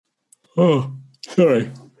Oh,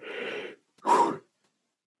 sorry.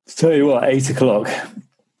 Tell you what, 8:00.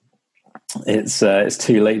 It's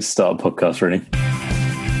too late to start a podcast, really.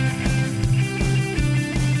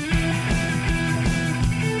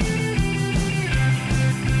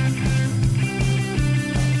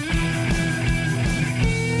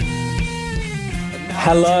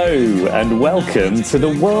 Hello and welcome to the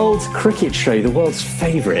World Cricket Show, the world's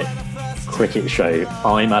favourite cricket show.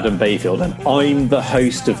 I'm Adam Bayfield and I'm the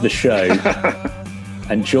host of the show.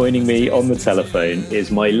 And joining me on the telephone is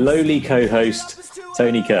my lowly co-host,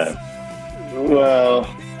 Tony Kerr. Well,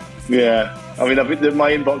 yeah. I mean,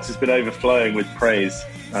 my inbox has been overflowing with praise,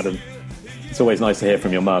 Adam. It's always nice to hear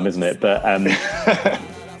from your mum, isn't it? But I'm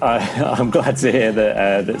glad to hear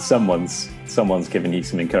that someone's given you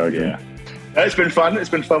some encouragement. Yeah. It's been fun. It's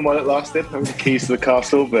been fun while it lasted. I was the keys to the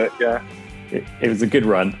castle, but yeah. It was a good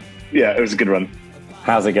run. Yeah, it was a good run.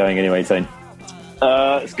 How's it going anyway, Tony?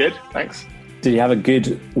 It's good, thanks. Did you have a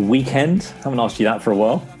good weekend? I haven't asked you that for a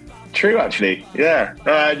while. True, actually. Yeah.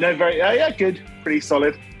 Good. Pretty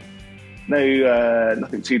solid. No,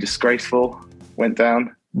 nothing too disgraceful went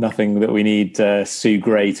down. Nothing that we need Sue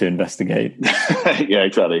Gray to investigate. Yeah,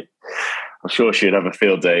 exactly. I'm sure she'd have a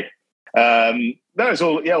field day. No, it's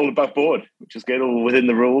all above board, which is good, all within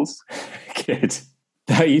the rules. Good.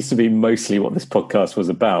 That used to be mostly what this podcast was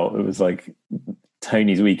about. It was like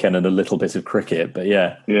Tony's weekend and a little bit of cricket, but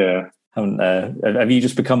yeah. Have you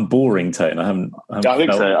just become boring, Tone? I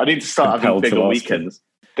think so. I need to start having bigger weekends.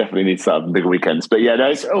 Definitely need to start having bigger weekends. But yeah, no,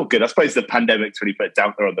 it's all good. I suppose the pandemic's really put a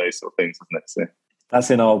damper on those sort of things, isn't it? So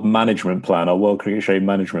that's in our management plan, our World Cricket Show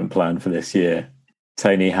management plan for this year.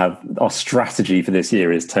 Our strategy for this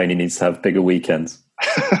year is Tony needs to have bigger weekends.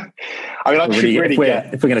 I mean, if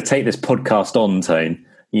we're going to take this podcast on, Tone,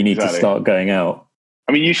 you need to start going out.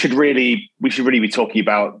 I mean, we should really be talking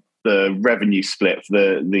about the revenue split for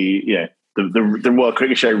the World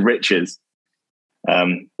Cricket Show riches.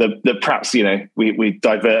 The perhaps we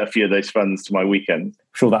divert a few of those funds to my weekend.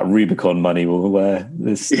 I'm sure that Rubicon money will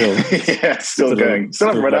there's still still going. Still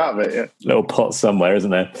haven't run out of it. Yeah, little pot somewhere,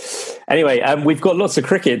 isn't there? Anyway, we've got lots of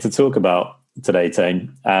cricket to talk about today,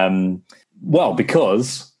 Tone. Well,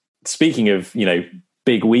 because speaking of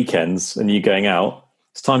big weekends and you going out,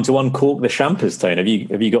 it's time to uncork the champers, Tone. Have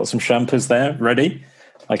you got some champers there ready?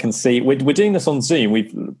 I can see we're doing this on Zoom.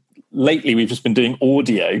 We've just been doing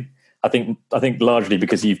audio. I think largely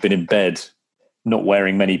because you've been in bed, not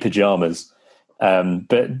wearing many pajamas.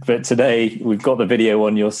 But today we've got the video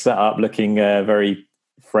on your setup, looking very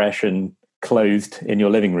fresh and clothed in your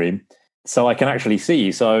living room, so I can actually see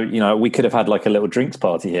you. So we could have had like a little drinks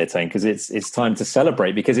party here, Tane, because it's time to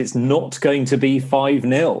celebrate because it's not going to be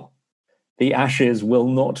 5-0. The Ashes will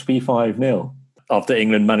not be 5-0 after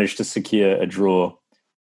England managed to secure a draw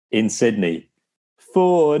in Sydney.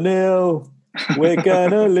 4-0. We're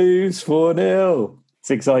gonna lose 4-0.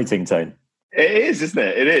 It's exciting, Tone. It is, isn't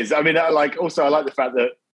it? It is. I mean, I like the fact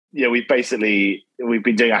that we've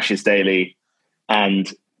been doing Ashes Daily,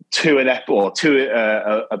 and to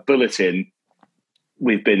a bulletin,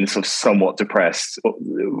 we've been sort of somewhat depressed,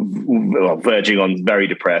 verging on very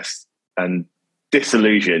depressed and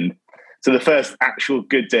disillusioned. So the first actual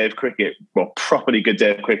good day of cricket, properly good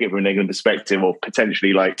day of cricket from an England perspective, or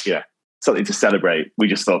potentially something to celebrate, we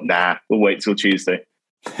just thought, we'll wait till Tuesday.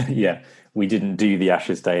 Yeah, we didn't do the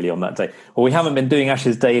Ashes Daily on that day. Well, we haven't been doing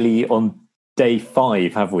Ashes Daily on day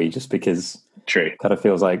 5, have we? Just because True. Kind of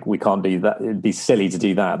feels like we can't do that. It'd be silly to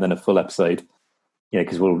do that than a full episode,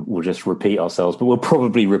 because we'll just repeat ourselves. But we'll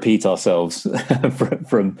probably repeat ourselves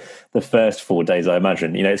from the first 4 days, I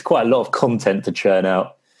imagine. It's quite a lot of content to churn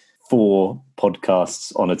out 4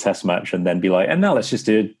 podcasts on a test match and then be like, and now let's just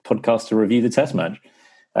do a podcast to review the test match.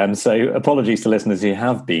 So apologies to listeners who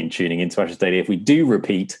have been tuning into Ashes Daily if we do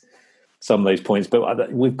repeat some of those points,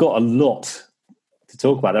 but we've got a lot to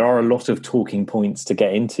talk about. There are a lot of talking points to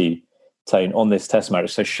get into, Tone, on this test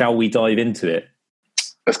match. So shall we dive into it?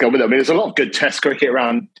 Let's go with it. I mean, there's a lot of good test cricket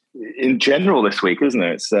around in general this week, isn't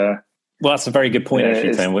there? Well, that's a very good point,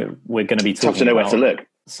 actually, Tone. We're going to be talking tough to know about where to look.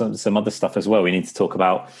 Some other stuff as well. We need to talk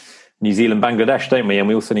about New Zealand, Bangladesh, don't we? And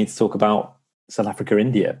we also need to talk about South Africa,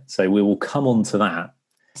 India. So we will come on to that.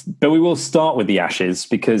 But we will start with the Ashes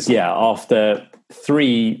because, after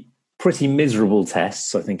 3 pretty miserable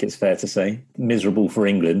tests, I think it's fair to say, miserable for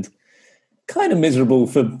England, kind of miserable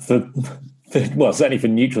for certainly for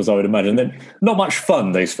neutrals, I would imagine. Then not much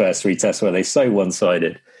fun, those first 3 tests, were they? So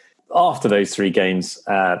one-sided. After those 3 games,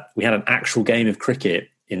 we had an actual game of cricket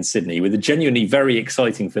in Sydney with a genuinely very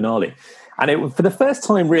exciting finale. And for the first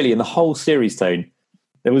time, really, in the whole series, Tone,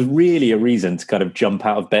 there was really a reason to kind of jump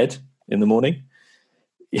out of bed in the morning.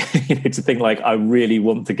 to think like I really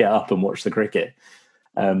want to get up and watch the cricket,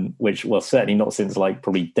 which, well, certainly not since like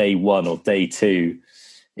probably day one or day two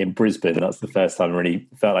in Brisbane. That's the first time I really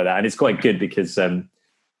felt like that. And it's quite good because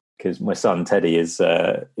my son Teddy is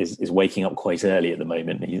waking up quite early at the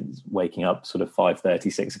moment. He's waking up sort of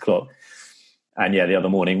 5:30, 6 o'clock. And yeah, the other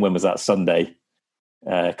morning, when was that, Sunday?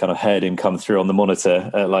 Kind of heard him come through on the monitor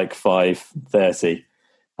at like 5:30.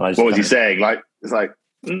 What was he saying? Like, it's like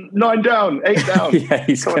 9 down, 8 down. Yeah,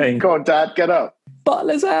 he's going, "Come on, Dad, get up.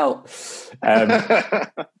 Butler's out."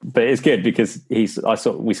 But it's good because we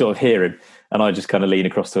sort of hear him, and I just kind of lean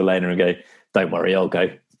across to Elena and go, "Don't worry, I'll go.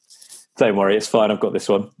 Don't worry, it's fine. I've got this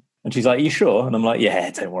one." And she's like, "Are you sure?" And I'm like, "Yeah,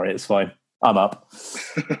 don't worry, it's fine. I'm up."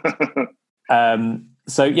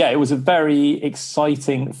 So yeah, it was a very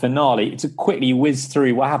exciting finale. To quickly whiz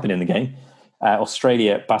through what happened in the game,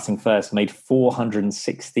 Australia batting first made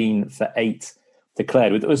 416 for 8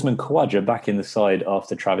 declared, with Usman Khawaja back in the side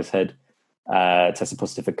after Travis Head tested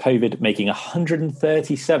positive for COVID, making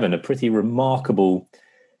 137, a pretty remarkable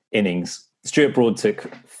innings. Stuart Broad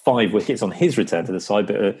took 5 wickets on his return to the side,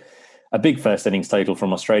 but a big first innings total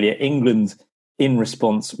from Australia. England, in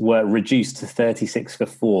response, were reduced to 36 for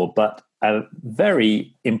 4, but a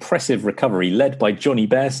very impressive recovery led by Johnny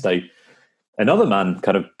Bairstow, another man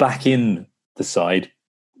kind of back in the side.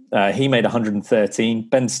 He made 113,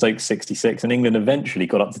 Ben Stokes 66, and England eventually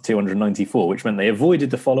got up to 294, which meant they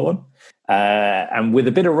avoided the follow-on. And with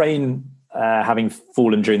a bit of rain having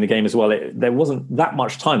fallen during the game as well, there wasn't that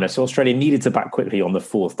much time left, so Australia needed to back quickly on the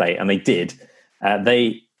 4th day, and they did.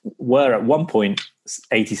 They were at one point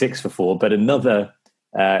 86 for 4, but another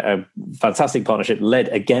a fantastic partnership led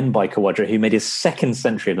again by Khawaja, who made his 2nd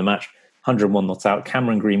century of the match, 101 not out.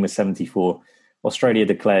 Cameron Green with 74. Australia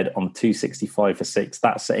declared on 265 for 6.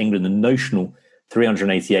 That's at England, the notional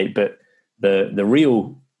 388, but the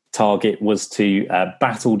real target was to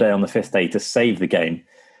battle day on the 5th day to save the game.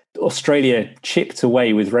 Australia chipped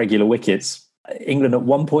away with regular wickets. England at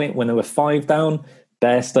one point, when they were 5 down,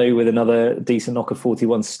 Bairstow with another decent knock of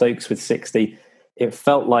 41, Stokes with 60. It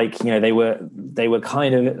felt like, they were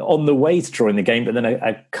kind of on the way to drawing the game, but then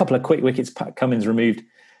a couple of quick wickets. Pat Cummins removed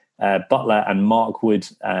Butler and Mark Wood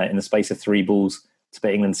in the space of 3 balls to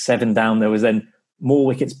put England 7 down. There was then more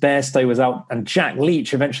wickets. Bairstow was out, and Jack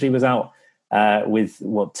Leach eventually was out with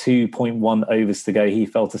 2.1 overs to go. He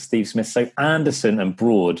fell to Steve Smith. So Anderson and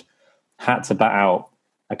Broad had to bat out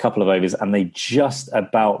a couple of overs, and they just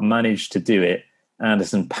about managed to do it.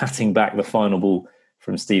 Anderson patting back the final ball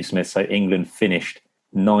from Steve Smith. So England finished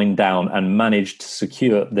 9 down and managed to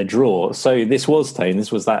secure the draw. So this was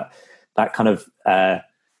that kind of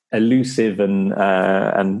elusive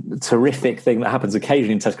and terrific thing that happens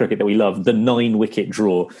occasionally in Test cricket that we love, the 9-wicket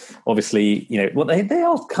draw. Obviously, they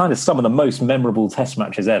are kind of some of the most memorable Test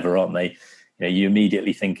matches ever, aren't they? You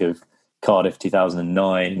immediately think of Cardiff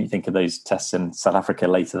 2009, you think of those tests in South Africa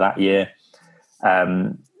later that year.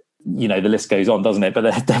 The list goes on, doesn't it? But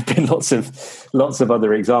there have been lots of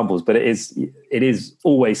other examples, but it is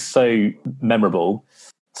always so memorable.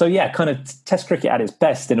 So yeah, kind of Test cricket at its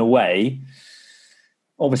best in a way.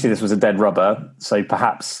 Obviously, this was a dead rubber, so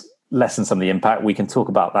perhaps lessen some of the impact. We can talk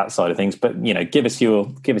about that side of things, but give us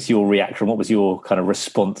your reaction. What was your kind of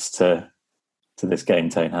response to this game,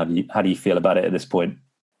 Tone? How do you feel about it at this point?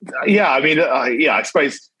 Yeah, I mean, I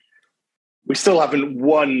suppose we still haven't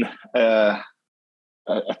won a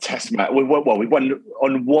Test match. We've won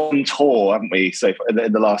on one tour, haven't we? So in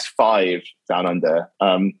the last 5 down under.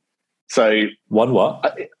 So one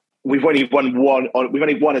what? We've only won one. We've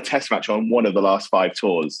only won a Test match on one of the last 5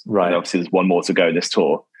 tours. Right. And obviously, there's one more to go in this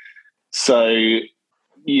tour. So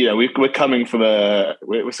we're coming from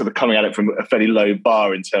we're sort of coming at it from a fairly low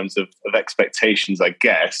bar in terms of expectations, I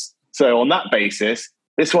guess. So on that basis,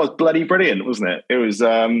 this was bloody brilliant, wasn't it? It was.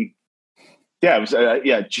 It was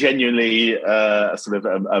genuinely sort of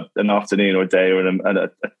an afternoon or a day or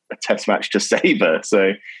a Test match to savour.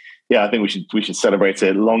 So, yeah, I think we should celebrate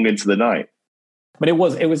it long into the night. But it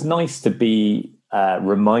was nice to be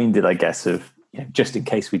reminded, I guess, of just in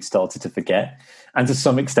case we'd started to forget, and to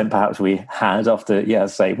some extent, perhaps we had after,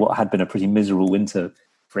 say what had been a pretty miserable winter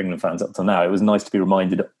for England fans up till now. It was nice to be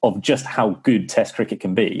reminded of just how good Test cricket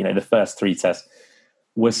can be. The first 3 tests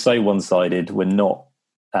were so one-sided. We're not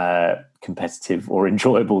competitive or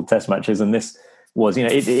enjoyable Test matches, and this was,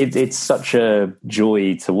 it's such a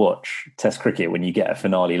joy to watch Test cricket when you get a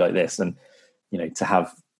finale like this, and to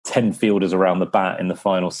have 10 fielders around the bat in the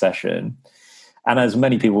final session. And as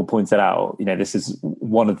many people pointed out, this is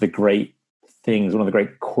one of the great things, one of the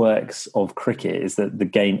great quirks of cricket, is that the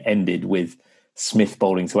game ended with Smith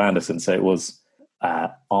bowling to Anderson. So it was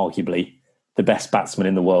arguably the best batsman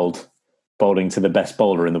in the world bowling to the best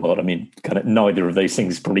bowler in the world. I mean, kind of neither of those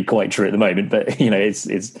things is probably quite true at the moment, but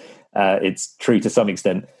it's true to some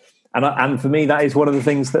extent. And for me, that is one of the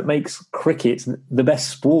things that makes cricket the best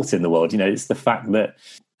sport in the world. It's the fact that.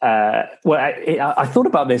 I thought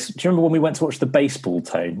about this. Do you remember when we went to watch the baseball,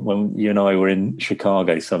 Tone? When you and I were in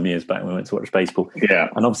Chicago some years back, when we went to watch baseball. Yeah.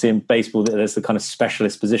 And obviously in baseball, there's the kind of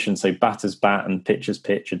specialist position. So batters bat and pitchers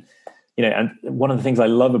pitch, and and one of the things I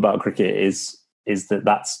love about cricket is that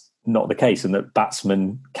that's not the case, and that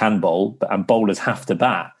batsmen can bowl and bowlers have to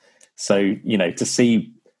bat. So to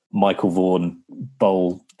see Michael Vaughan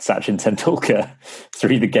bowl Sachin Tendulkar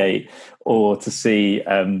through the gate, or to see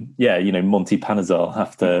Monty Panesar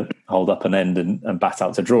have to hold up an end and bat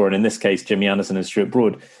out to draw, and in this case Jimmy Anderson and Stuart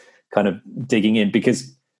Broad kind of digging in,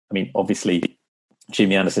 because I mean obviously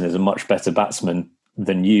Jimmy Anderson is a much better batsman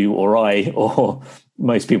than you or I or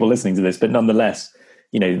most people listening to this, but nonetheless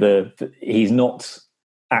he's not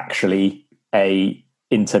actually a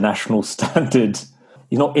international standard.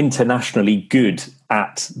 He's not internationally good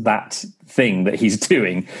at that thing that he's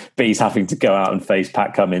doing, but he's having to go out and face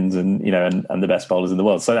Pat Cummins and and the best bowlers in the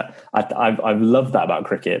world. So I've loved that about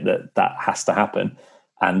cricket, that has to happen.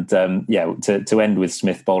 And to end with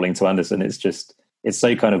Smith bowling to Anderson, it's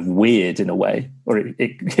so kind of weird in a way, or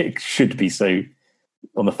it should be so.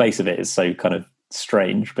 On the face of it, it's so kind of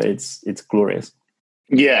strange, but it's glorious.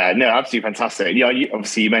 Yeah, no, absolutely fantastic.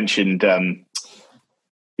 Obviously you mentioned.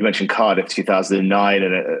 You mentioned Cardiff 2009,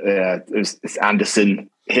 and it's Anderson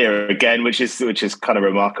here again, which is kind of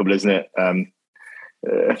remarkable, isn't it?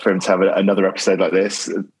 For him to have another episode like this,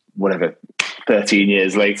 13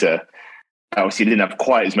 years later. Obviously, he didn't have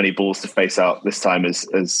quite as many balls to face out this time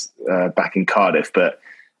as back in Cardiff, but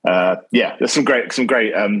there's some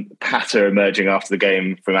great patter emerging after the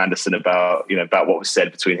game from Anderson about what was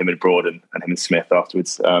said between him and Broad and him and Smith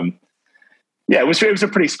afterwards. It was a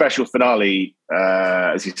pretty special finale,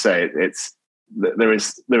 as you say. There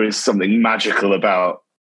is something magical about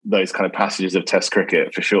those kind of passages of Test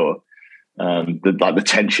cricket for sure. The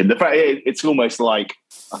tension, the fact it's almost like,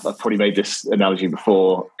 I've probably made this analogy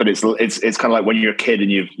before, but it's kind of like when you're a kid and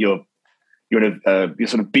you're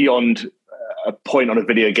sort of beyond a point on a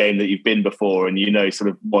video game that you've been before, and sort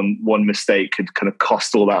of one mistake could kind of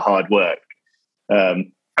cost all that hard work.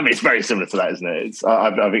 I mean, it's very similar to that, isn't it?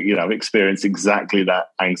 I've experienced exactly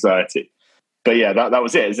that anxiety. But yeah, that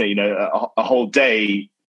was it, isn't it? A whole day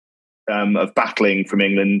of battling from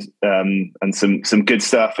England, and some good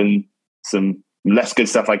stuff and some less good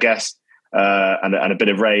stuff, I guess, and a bit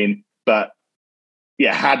of rain. But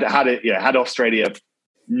yeah, had Australia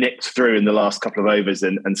nipped through in the last couple of overs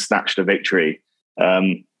and snatched a victory,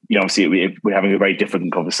 obviously we're having a very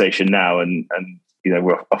different conversation now, and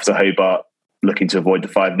we're off to Hobart, looking to avoid the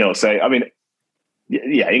 5-0. So, I mean,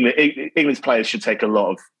 yeah, England's players should take a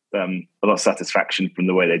lot of satisfaction from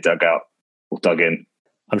the way they dug in.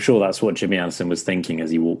 I'm sure that's what Jimmy Anderson was thinking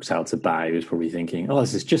as he walked out to bat. He was probably thinking, "Oh,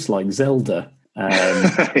 this is just like Zelda."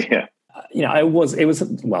 Yeah, it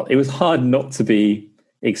was hard not to be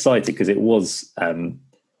excited, because it was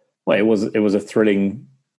a thrilling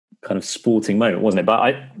kind of sporting moment, wasn't it?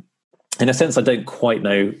 But in a sense, I don't quite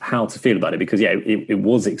know how to feel about it, because it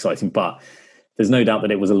was exciting, but there's no doubt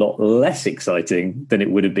that it was a lot less exciting than it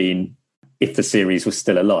would have been if the series was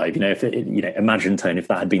still alive. Imagine, Tone, if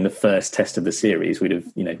that had been the first test of the series, we'd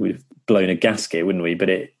have blown a gasket, wouldn't we? But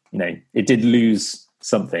it did lose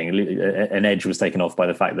something. An edge was taken off by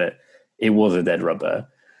the fact that it was a dead rubber.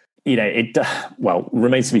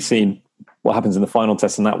 Remains to be seen what happens in the final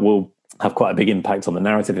test, and that will have quite a big impact on the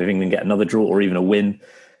narrative. If England get another draw or even a win,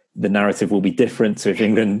 the narrative will be different. So if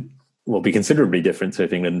England will be considerably different. So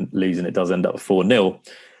if England lose and it does end up 4-0,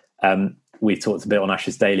 we talked a bit on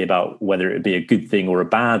Ashes Daily about whether it would be a good thing or a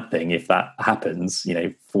bad thing if that happens,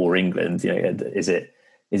 for England. Is it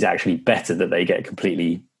actually better that they get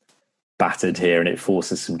completely battered here and it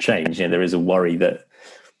forces some change? There is a worry that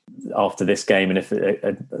after this game, and if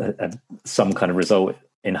some kind of result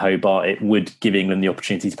in Hobart, it would give England the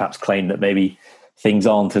opportunity to perhaps claim that maybe things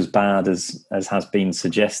aren't as bad as has been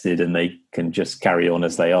suggested, and they can just carry on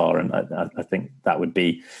as they are. And I think that would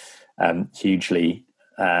be hugely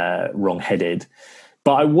wrong-headed.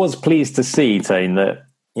 But I was pleased to see, Tane, that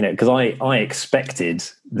because I expected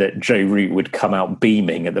that Joe Root would come out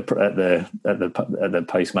beaming at the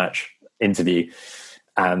post-match interview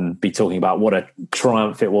and be talking about what a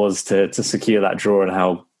triumph it was to secure that draw, and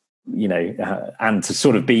how and to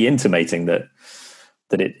sort of be intimating that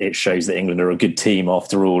it shows that England are a good team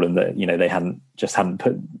after all, and that they hadn't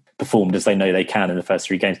performed as they know they can in the first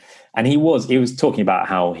 3 games. And he was talking about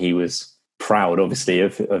how he was proud, obviously,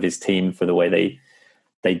 of his team for the way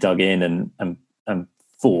they dug in and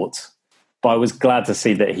fought. But I was glad to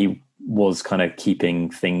see that he was kind of keeping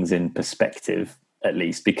things in perspective, at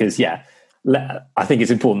least, because, I think it's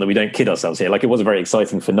important that we don't kid ourselves here. Like, it was a very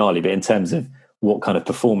exciting finale, but in terms of what kind of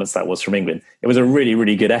performance that was from England, it was a really,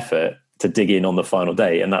 really good effort to dig in on the final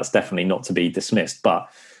day, and that's definitely not to be dismissed. But,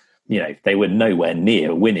 they were nowhere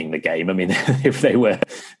near winning the game. I mean, if they were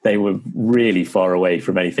really far away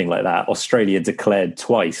from anything like that. Australia declared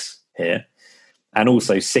twice here, and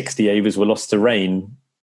also 60 overs were lost to rain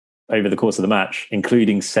over the course of the match,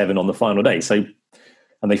 including 7 on the final day. So,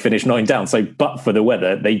 and they finished 9 down. So, but for the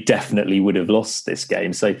weather, they definitely would have lost this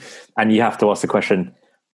game. So, and you have to ask the question,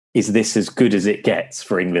 is this as good as it gets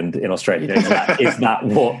for England in Australia?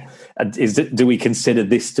 Do we consider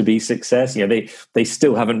this to be success? They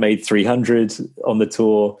still haven't made 300 on the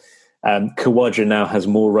tour. Khawaja now has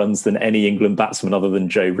more runs than any England batsman other than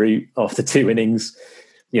Joe Root after 2 innings.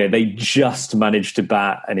 They just managed to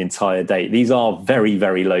bat an entire day. These are very,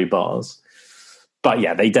 very low bars. But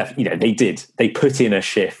they did. They put in a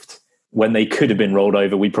shift when they could have been rolled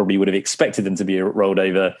over. We probably would have expected them to be rolled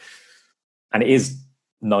over. And it is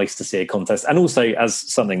nice to see a contest. And also, as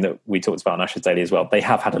something that we talked about on Ashes Daily as well, they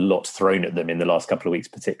have had a lot thrown at them in the last couple of weeks,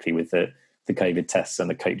 particularly with the COVID tests and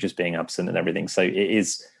the coaches being absent and everything. So it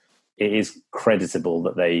is creditable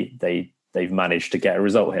that they've managed to get a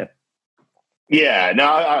result here. Yeah, no,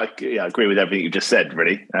 I agree with everything you just said,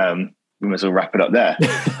 really. We might as well wrap it up there.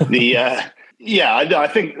 I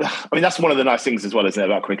think that's one of the nice things as well, isn't it,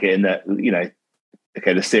 about cricket, in that,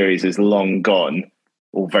 the series is long gone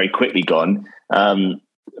or very quickly gone. But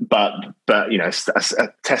a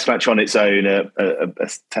test match on its own, a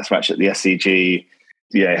test match at the SCG,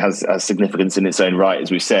 has significance in its own right, as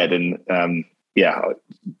we said. And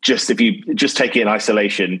just if you just take it in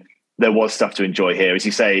isolation, there was stuff to enjoy here. As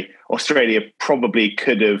you say, Australia probably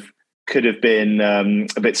could have been a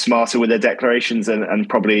bit smarter with their declarations and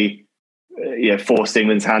probably forced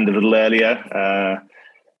England's hand a little earlier.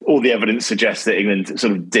 All the evidence suggests that England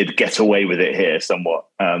sort of did get away with it here somewhat.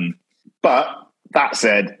 But that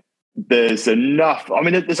said, there's enough. I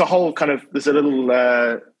mean, there's a little kind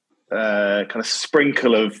of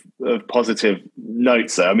sprinkle of positive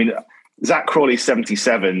notes there. I mean, Zach Crawley's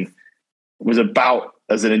 77 was about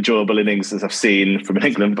as an enjoyable innings as I've seen from an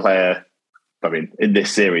England player. I mean, in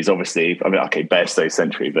this series, obviously, okay, Bairstow's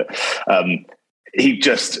century, but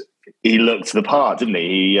he looked the part, didn't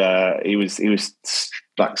he? He was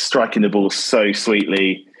like striking the ball so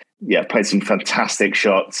sweetly. Yeah, played some fantastic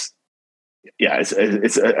shots. Yeah,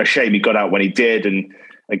 it's a shame he got out when he did. And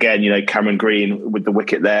again, Cameron Green with the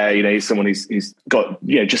wicket there. He's someone who's got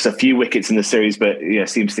just a few wickets in the series, but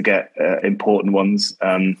seems to get important ones.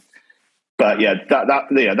 But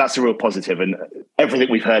that's a real positive, and everything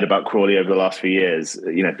we've heard about Crawley over the last few years,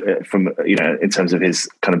 from in terms of his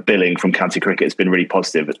kind of billing from county cricket, has been really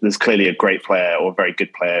positive. There's clearly a great player or a very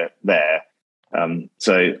good player there,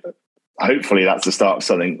 so hopefully that's the start of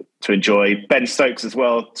something to enjoy. Ben Stokes as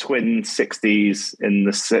well, twin 60s in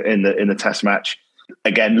the Test match.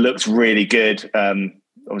 Again, looked really good. I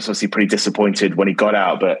was obviously pretty disappointed when he got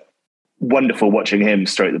out, but wonderful watching him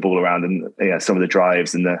stroke the ball around, and some of the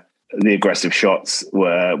drives and the aggressive shots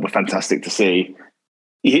were fantastic to see.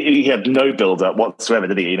 He had no build-up whatsoever,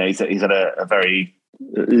 did he? He's had a very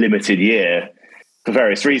limited year for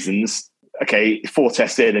various reasons. Okay, 4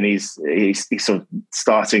 tests in, and he's sort of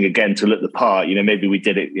starting again to look the part. Maybe we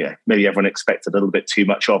did it. Yeah, maybe everyone expected a little bit too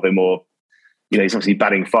much of him, or he's obviously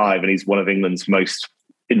batting 5, and he's one of England's most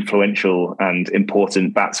influential and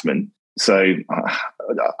important batsmen. So I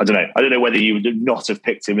don't know. I don't know whether you would not have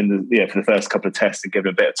picked him in for the first couple of tests and given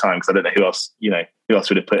him a bit of time, because I don't know who else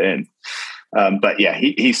would have put in. But yeah,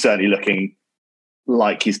 he's certainly looking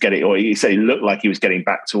like he's getting, or he said he looked like he was getting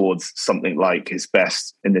back towards something like his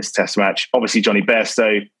best in this Test match. Obviously, Johnny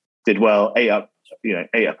Bairstow did well, ate up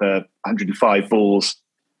 105 balls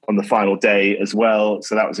on the final day as well,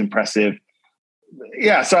 so that was impressive.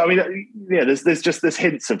 Yeah, so I mean, there's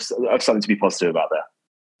hints of something to be positive about there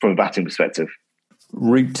from a batting perspective.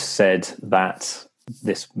 Root said that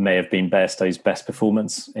this may have been Bairstow's best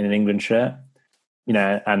performance in an England shirt.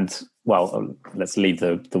 And well, let's leave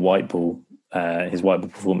the white ball, his white ball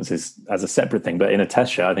performances as a separate thing. But in a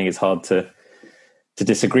Test shirt, I think it's hard to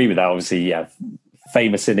disagree with that. Obviously,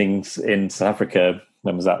 famous innings in South Africa.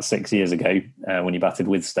 When was that? 6 years ago, when he batted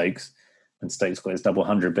with Stokes, and Stokes got his double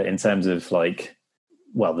 100. But in terms of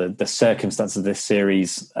the circumstances of this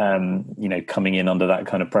series, coming in under that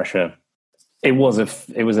kind of pressure, it was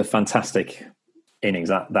a fantastic innings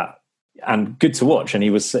that and good to watch. And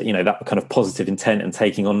he was, that kind of positive intent and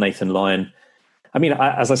taking on Nathan Lyon. I mean,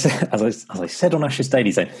 as I said on Ashes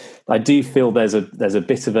Daily, I do feel there's a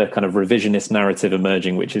bit of a kind of revisionist narrative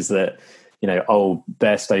emerging, which is that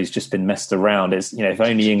Bairstow's just been messed around. It's, if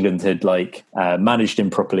only England had managed him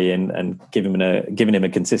properly and given him a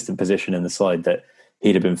consistent position in the side, that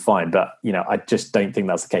he'd have been fine. But, I just don't think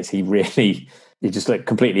that's the case. He just looked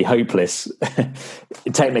completely hopeless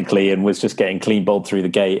technically, and was just getting clean bowled through the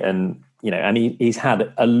gate. And, he's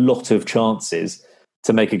had a lot of chances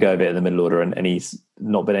to make a go of it in the middle order, and he's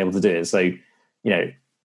not been able to do it. So,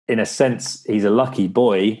 in a sense, he's a lucky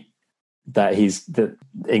boy that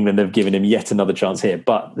England have given him yet another chance here.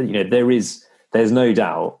 But, there's no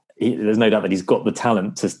doubt that he's got the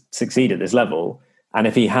talent to succeed at this level. And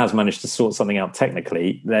if he has managed to sort something out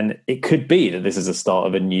technically, then it could be that this is the start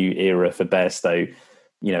of a new era for Bairstow,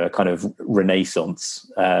 a kind of renaissance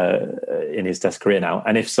in his Test career now.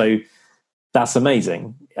 And if so, that's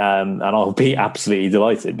amazing. And I'll be absolutely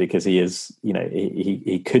delighted, because he is,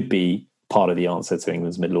 he could be part of the answer to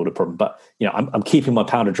England's middle order problem. But, I'm keeping my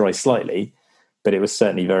powder dry slightly, but it was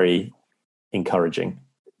certainly very encouraging.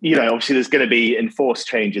 Obviously there's going to be enforced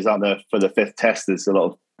changes, aren't there, for the fifth Test? There's a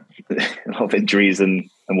lot of injuries and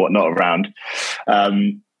whatnot around.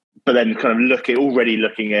 But then kind of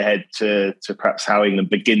looking ahead to perhaps how England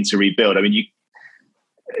begin to rebuild. I mean,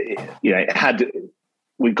 had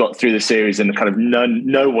we got through the series and kind of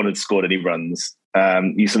no one had scored any runs,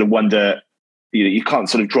 you sort of wonder, you can't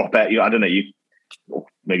sort of drop it. I don't know,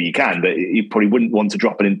 maybe you can, but you probably wouldn't want to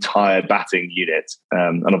drop an entire batting unit.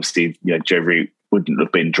 And obviously, Joe Root wouldn't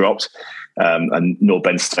have been dropped, and nor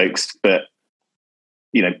Ben Stokes. But,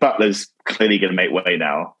 Buttler's clearly going to make way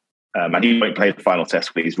now. And he won't play the final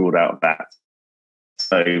Test, but he's ruled out of that.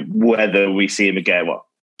 So whether we see him again,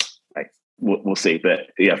 we'll see. But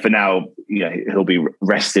for now, he'll be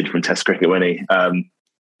rested from Test cricket, won't he?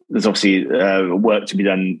 There's obviously work to be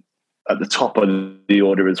done at the top of the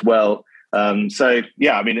order as well. It's a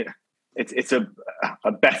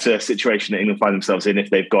better situation that England find themselves in if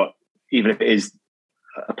they've got, even if it is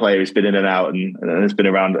a player who's been in and out and has been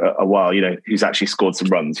around a while, who's actually scored some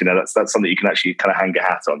runs. That's something you can actually kind of hang a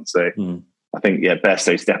hat on. So I think,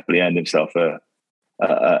 Bairstow's definitely earned himself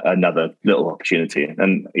another little opportunity.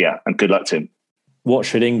 And good luck to him. What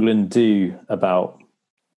should England do about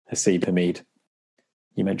Haseeb Hameed?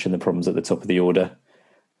 You mentioned the problems at the top of the order.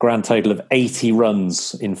 Grand total of 80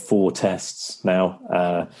 runs in 4 Tests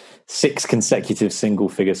now. 6 consecutive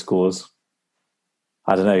single-figure scores.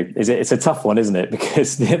 I don't know. It's a tough one, isn't it?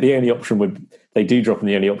 Because the only option they do drop, and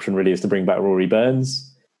the only option really is to bring back Rory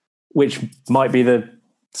Burns, which might be the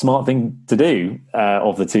smart thing to do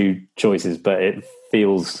of the two choices. But it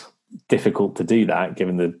feels difficult to do that,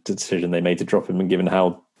 given the decision they made to drop him, and given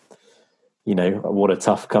how, what a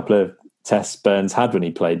tough couple of Tests Burns had when he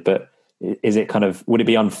played. But is it would it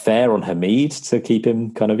be unfair on Hameed to keep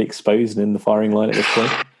him kind of exposed in the firing line at this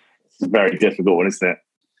point? It's a very difficult one, isn't it?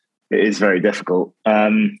 It is very difficult. I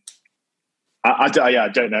don't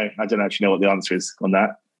know. I don't actually know what the answer is on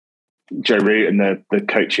that. Joe Root and the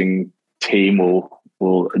coaching team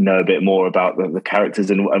will know a bit more about the characters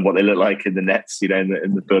and what they look like in the nets, in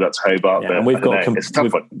the build-up to Hobart. Yeah, and we've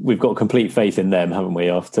got complete faith in them, haven't we?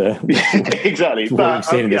 After exactly what we've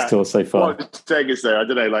seen in this tour so far. What I'm saying is, though, I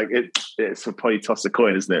don't know. It's a probably toss a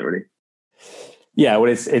coin, isn't it? Really. Yeah,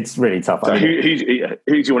 well, it's really tough. So who do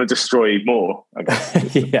you want to destroy more, I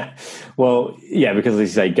guess? Yeah, well, yeah, because as you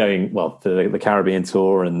say, going the Caribbean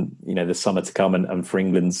tour and the summer to come and for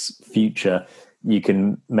England's future, you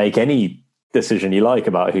can make any decision you like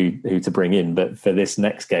about who to bring in, but for this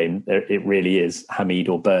next game, it really is Hameed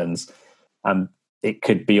or Burns, and it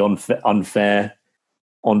could be unfair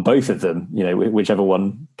on both of them. Whichever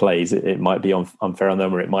one plays, it might be unfair on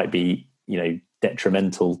them, or it might be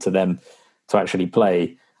detrimental to them to actually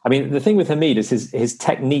play. I mean, the thing with Hameed is his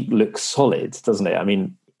technique looks solid, doesn't it? I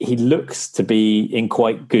mean, he looks to be in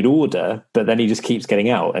quite good order, but then he just keeps getting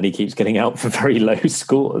out, and he keeps getting out for very low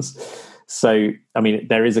scores. So, I mean,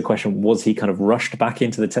 there is a question, was he kind of rushed back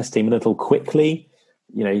into the Test team a little quickly?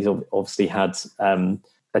 He's obviously had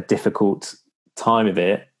a difficult time of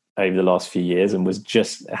it over the last few years, and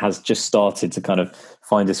has just started to kind of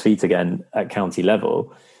find his feet again at county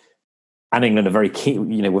level. And England are very keen,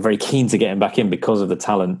 we're very keen to get him back in because of the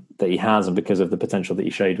talent that he has and because of the potential that he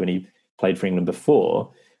showed when he played for England before.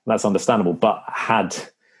 And that's understandable. But had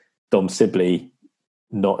Dom Sibley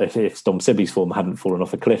if Dom Sibley's form hadn't fallen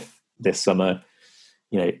off a cliff this summer,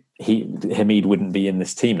 Hameed wouldn't be in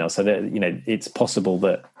this team now. So that, it's possible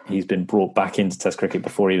that he's been brought back into Test cricket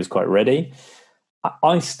before he was quite ready.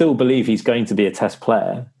 I still believe he's going to be a Test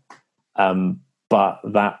player, but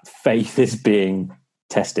that faith is being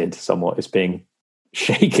tested somewhat. It's being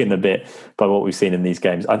shaken a bit by what we've seen in these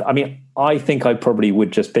games. I mean, I think I probably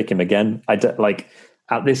would just pick him again. I don't,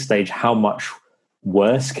 at this stage, how much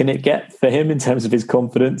worse can it get for him in terms of his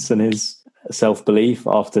confidence and his self-belief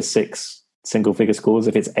after 6 single-figure scores?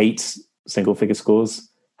 If it's 8 single-figure scores,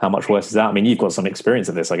 how much worse is that? I mean, you've got some experience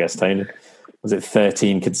of this, I guess, Tony. Was it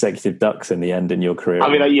 13 consecutive ducks in the end in your career? I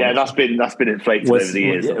mean, yeah, that's been inflated over the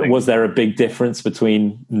years. Was there a big difference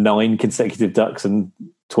between 9 consecutive ducks and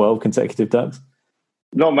 12 consecutive ducks?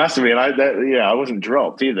 Not massively, and I wasn't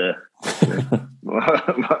dropped either.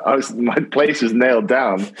 My place was nailed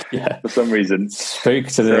down for some reason. Spoke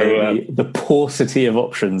to the paucity of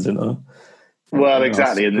options in a well,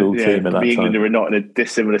 exactly, and the England are not in a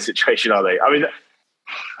dissimilar situation, are they? I mean,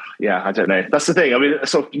 yeah, I don't know. That's the thing. I mean,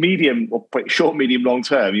 sort of medium or short, medium, long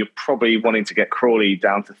term, you're probably wanting to get Crawley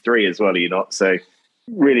down to 3 as well. Are you not? So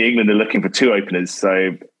really, England are looking for 2 openers.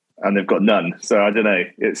 And they've got none. So I don't know.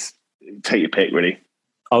 It's take your pick, really.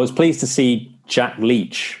 I was pleased to see Jack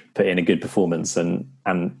Leach put in a good performance and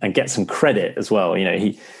get some credit as well. You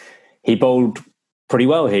know, he bowled pretty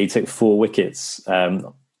well here. He took 4 wickets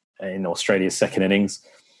in Australia's second innings.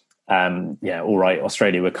 All right.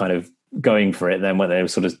 Australia were kind of going for it then when they were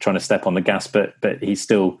sort of trying to step on the gas, but he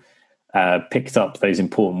still picked up those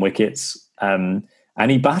important wickets. And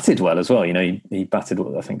he batted well as well. You know, he batted,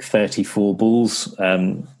 I think, 34 balls,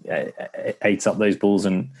 ate up those balls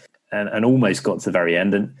and almost got to the very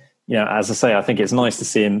end. And, you know, as I say, I think it's nice to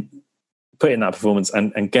see him put in that performance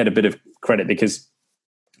and get a bit of credit, because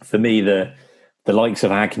for me, the likes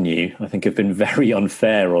of Agnew, I think, have been very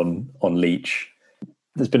unfair on Leach.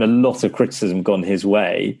 There's been a lot of criticism gone his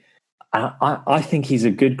way. I think he's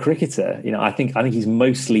a good cricketer. You know, I think he's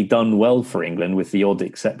mostly done well for England, with the odd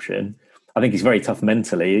exception. I think he's very tough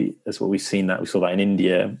mentally. That's what we've seen. We saw that in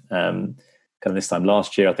India, kind of this time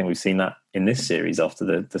last year. I think we've seen that in this series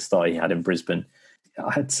after the start he had in Brisbane.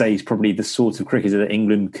 I'd say he's probably the sort of cricketer that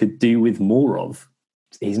England could do with more of.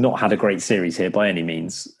 He's not had a great series here by any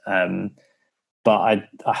means, but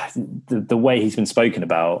the way he's been spoken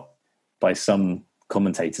about by some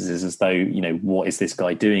commentators is as though, you know, what is this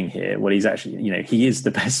guy doing here? Well, he's actually, you know, he is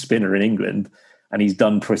the best spinner in England, and he's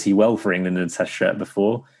done pretty well for England in a Test shirt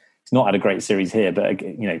before. He's not had a great series here, but,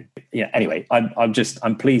 you know, yeah. Anyway,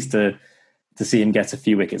 I'm pleased to see him get a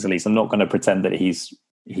few wickets at least. I'm not going to pretend that he's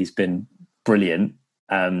been brilliant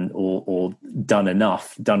or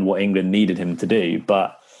done what England needed him to do,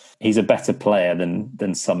 but he's a better player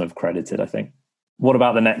than some have credited, I think. What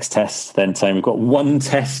about the next test then, Tony? We've got 1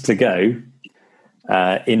 test to go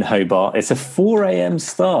in Hobart. It's a 4 a.m.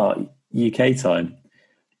 start UK time,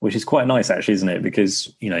 which is quite nice actually, isn't it?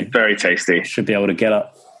 Because, you know, very tasty. Should be able to get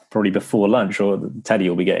up probably before lunch, or Teddy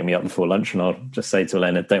will be getting me up before lunch, and I'll just say to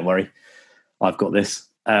Elena, don't worry, I've got this.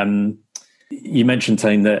 You mentioned,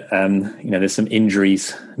 Tone, that you know, there's some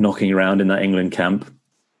injuries knocking around in that England camp.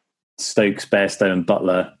 Stokes, Bairstow and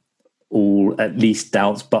Buttler, all at least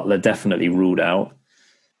doubts. Buttler definitely ruled out.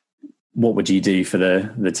 What would you do for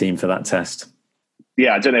the team for that test?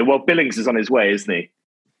 Yeah, I don't know. Well, Billings is on his way, isn't he?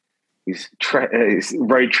 He's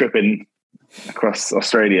road tripping across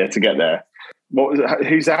Australia to get there.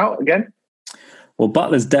 Who's out again? Well,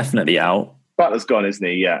 Butler's definitely out. Butler's gone, isn't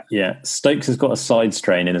he? Yeah. Yeah. Stokes has got a side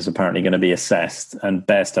strain and is apparently going to be assessed. And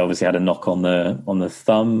Bairstow obviously had a knock on the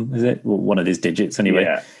thumb, is it? Well, one of his digits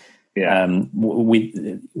anyway. Yeah.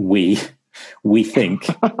 We think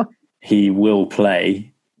he will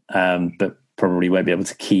play, but probably won't be able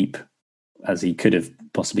to keep, as he could have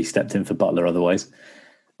possibly stepped in for Buttler otherwise.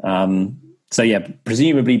 So yeah,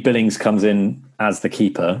 presumably Billings comes in as the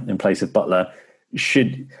keeper in place of Buttler.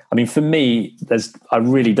 For me, I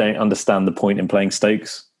really don't understand the point in playing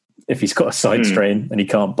Stokes if he's got a side strain and he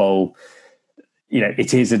can't bowl. You know,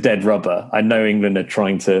 it is a dead rubber. I know England are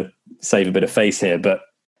trying to save a bit of face here, but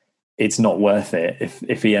it's not worth it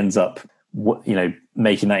if he ends up, you know,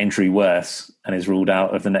 making that injury worse and is ruled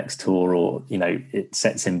out of the next tour, or, you know, it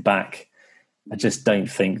sets him back. I just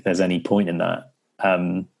don't think there's any point in that.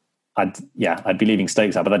 I'd be leaving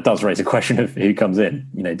Stokes out, but that does raise a question of who comes in.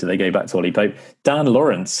 You know, do they go back to Ollie Pope? Dan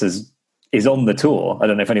Lawrence is on the tour. I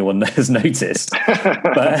don't know if anyone has noticed,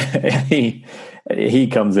 but he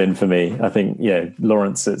comes in for me. I think, yeah,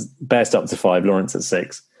 Lawrence is best up to 5, Lawrence at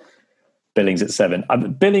 6, Billings at 7.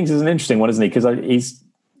 Billings is an interesting one, isn't he? Because he's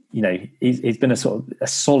been a sort of a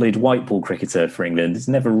solid white ball cricketer for England. It's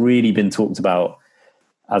never really been talked about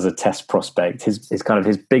as a test prospect. His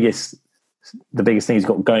the biggest thing he's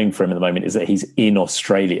got going for him at the moment is that he's in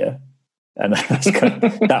Australia, and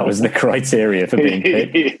that was the criteria for being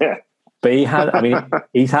picked. Yeah. But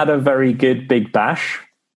he's had a very good Big Bash,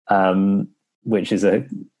 which is a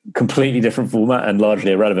completely different format and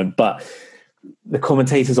largely irrelevant. But the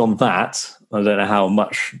commentators on that, I don't know how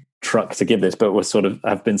much truck to give this, but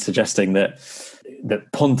have been suggesting that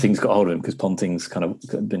that Ponting's got hold of him, because Ponting's kind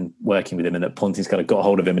of been working with him, and that Ponting's kind of got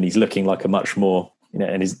hold of him, and he's looking like a much more,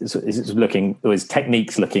 and his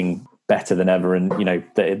technique's looking better than ever, and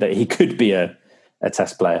that he could be a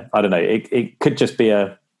test player. I don't know. It could just be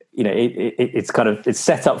it's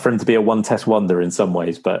set up for him to be a one test wonder in some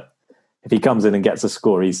ways, but if he comes in and gets a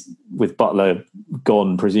score, he's with Butler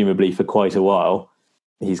gone presumably for quite a while.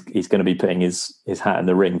 He's going to be putting his hat in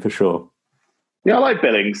the ring for sure. Yeah, I like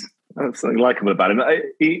Billings. There's something likable about him.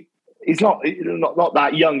 He's not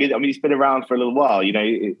that young. I mean, he's been around for a little while.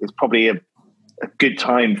 It's probably a good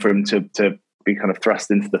time for him to be kind of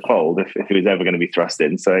thrust into the fold if he was ever going to be thrust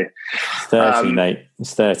in. So 30, Nate.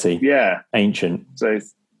 He's 30. Yeah, ancient. So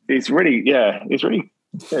he's really. He's very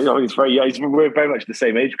young. We're very much the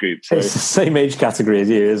same age group. So. It's the same age category as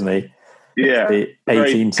you, isn't he? Yeah,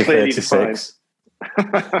 18 to 36.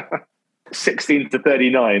 16 to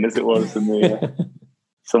 39, as it was in the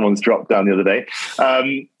someone's dropped down the other day.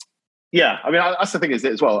 Yeah, I mean, that's the thing is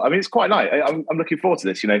as well. I mean, it's quite nice. I'm looking forward to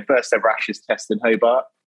this. First ever Ashes test in Hobart.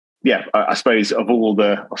 Yeah, I suppose of all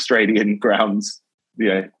the Australian grounds,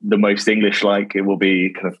 the most English-like it will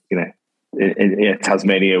be kind of, in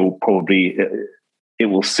Tasmania will probably it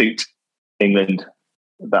will suit England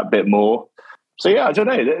that bit more. So yeah, I don't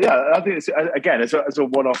know. Yeah, I think it's again as a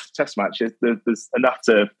one-off test match. There's enough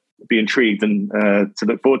to be intrigued and to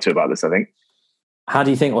look forward to about this, I think. How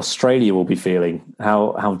do you think Australia will be feeling?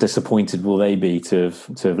 How disappointed will they be to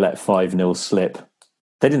have let 5-0 slip?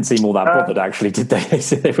 They didn't seem all that bothered, actually, did they?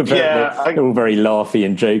 They were very laughy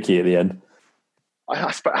and jokey at the end.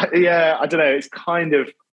 I don't know.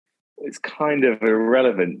 It's kind of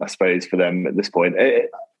irrelevant, I suppose, for them at this point. I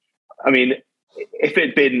mean, if it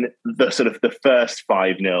had been the sort of the first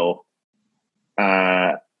 5-0,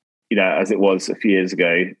 as it was a few years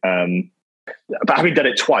ago, but having done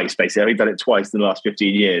it twice, basically, having done it twice in the last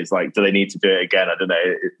 15 years, like, do they need to do it again? I don't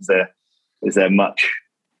know. Is there much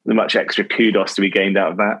extra kudos to be gained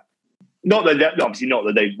out of that? Obviously not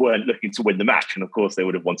that they weren't looking to win the match, and of course they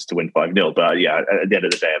would have wanted to win 5-0. But yeah, at the end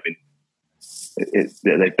of the day, I mean,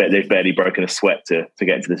 they've barely broken a sweat to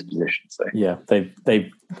get into this position. So yeah,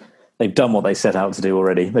 they've done what they set out to do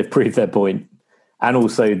already. They've proved their point, and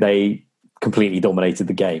also they completely dominated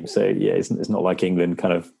the game. So yeah, it's not like England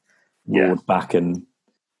kind of roared back and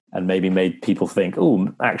maybe made people think,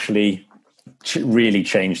 oh, actually really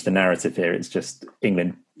changed the narrative here. It's just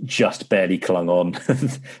England just barely clung on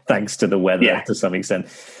thanks to the weather to some extent.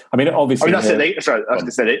 I mean, obviously, that's it.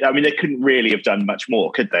 They couldn't really have done much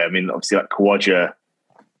more, could they? I mean, obviously, like Khawaja,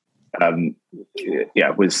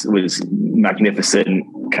 was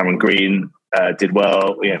magnificent. Cameron Green did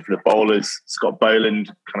well. For the bowlers, Scott Boland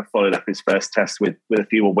kind of followed up his first test with a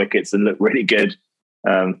few more wickets and looked really good.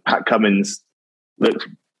 Pat Cummins looked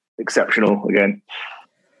exceptional again.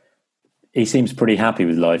 He seems pretty happy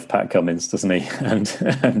with life, Pat Cummins, doesn't he? And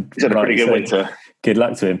he's had a pretty good winter. Good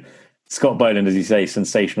luck to him. Scott Boland, as you say,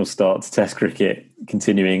 sensational start to Test cricket,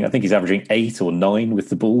 continuing. I think he's averaging 8 or 9 with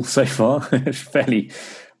the ball so far. It's fairly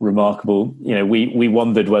remarkable. We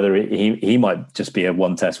wondered whether he might just be a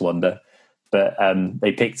one Test wonder, but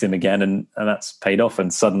they picked him again, and that's paid off.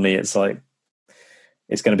 And suddenly it's like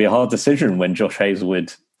it's going to be a hard decision when Josh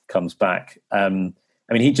Hazlewood comes back.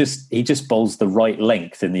 I mean, he just bowls the right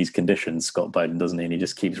length in these conditions, Scott Boland, doesn't he? And he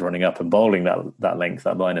just keeps running up and bowling that length,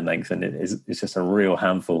 that line and length, and it's just a real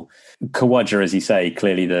handful. Khawaja, as you say,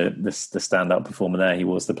 clearly the standout performer there. He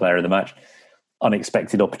was the player of the match.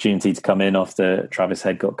 Unexpected opportunity to come in after Travis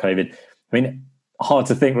Head got COVID. I mean, hard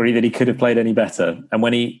to think really that he could have played any better. And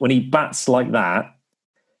when he bats like that,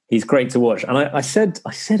 he's great to watch. And I said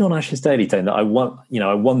on Ashes Daily, Tone, that I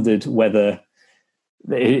wondered whether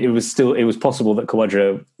it was possible that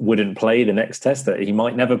Khawaja wouldn't play the next test, that he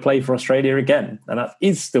might never play for Australia again, and that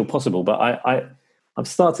is still possible. But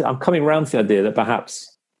I'm coming around to the idea that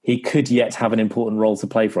perhaps he could yet have an important role to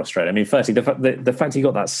play for Australia. I mean, firstly, the fact he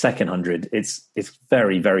got that second 100, it's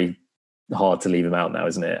very, very hard to leave him out now,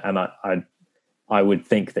 isn't it? And I would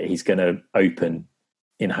think that he's going to open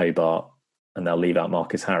in Hobart, and they'll leave out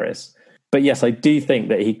Marcus Harris. But yes, I do think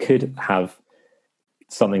that he could have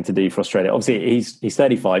something to do for Australia. Obviously, he's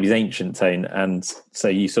 35, he's ancient, Tone, and so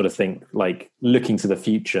you sort of think, like, looking to the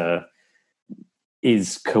future,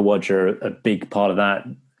 is Khawaja a big part of that?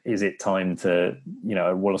 Is it time to,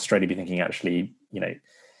 will Australia be thinking, actually,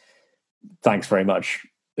 thanks very much,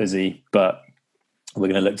 Uzi, but we're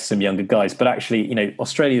going to look to some younger guys. But actually,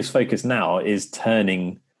 Australia's focus now is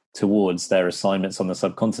turning towards their assignments on the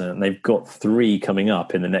subcontinent, and they've got 3 coming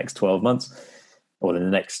up in the next 12 months, or in the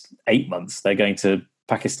next 8 months. They're going to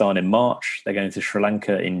Pakistan in March, they're going to Sri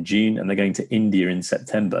Lanka in June, and they're going to India in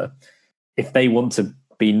September. If they want to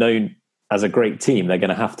be known as a great team, they're going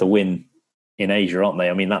to have to win in Asia, aren't they?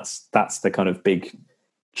 I mean, that's the kind of big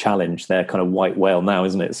challenge. They're kind of white whale now,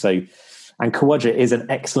 isn't it? So, and Khawaja is an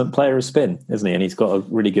excellent player of spin, isn't he? And he's got a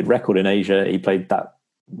really good record in Asia. He played that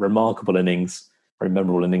remarkable innings, very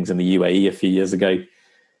memorable innings in the UAE a few years ago.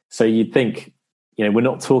 So you'd think, we're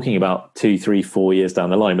not talking about 2, 3, 4 years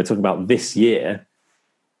down the line. We're talking about this year.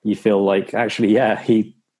 You feel like, actually,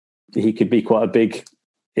 he could be quite a big,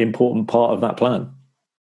 important part of that plan.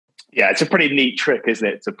 Yeah, it's a pretty neat trick, isn't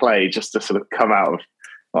it, to play just to sort of come out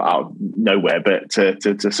of nowhere, but to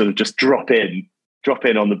sort of just drop in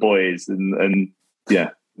on the boys and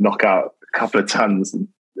knock out a couple of tons. And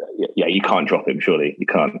you can't drop him, surely. You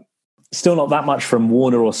can't. Still not that much from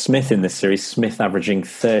Warner or Smith in this series. Smith averaging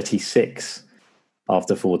 36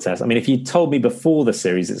 after 4 tests. I mean, if you told me before the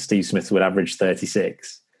series that Steve Smith would average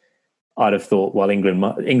 36, I'd have thought, well, England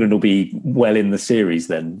will be well in the series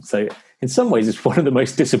then. So in some ways, it's one of the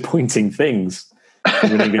most disappointing things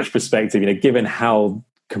from an English perspective, given how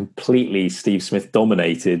completely Steve Smith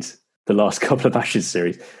dominated the last couple of Ashes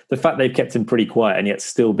series. The fact they've kept him pretty quiet and yet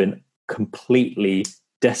still been completely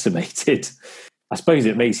decimated. I suppose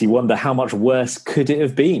it makes you wonder how much worse could it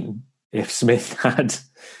have been if Smith had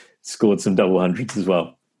scored some double hundreds as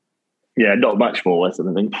well. Yeah, not much more worse,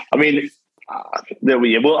 I think. I mean,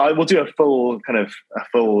 we'll do a full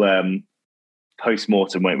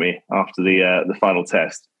post-mortem, won't we, after the final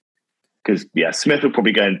test? Because Smith will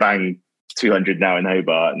probably go and bang 200 now in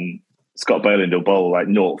Hobart, and Scott Boland will bowl like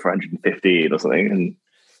 0 for 115 or something. And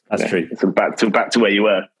that's true. So back to where you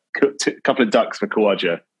were. A couple of ducks for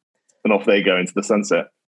Khawaja, and off they go into the sunset.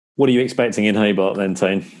 What are you expecting in Hobart then,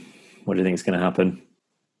 Tone? What do you think is going to happen?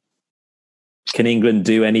 Can England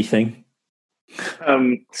do anything?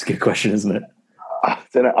 It's a good question, isn't it? I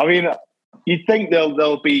don't know. I mean, you'd think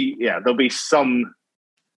they'll be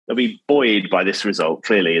buoyed by this result,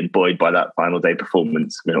 clearly, and buoyed by that final day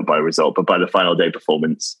performance. I mean, not by a result, but by the final day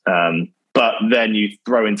performance. But then you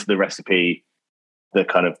throw into the recipe the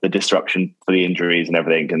kind of the disruption for the injuries and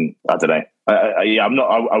everything, and I don't know.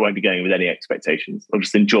 I won't be going with any expectations. I'll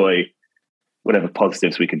just enjoy whatever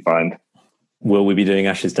positives we can find. Will we be doing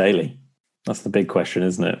Ashes Daily? That's the big question,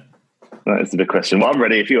 isn't it? That is the big question. Well, I'm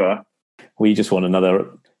ready if you are. Well, you just want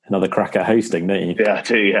another crack at hosting, don't you? Yeah, I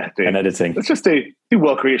do. And editing. Let's just do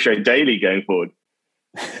World Cricket Show daily going forward.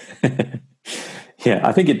 Yeah,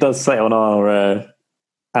 I think it does say on our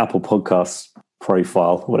Apple Podcasts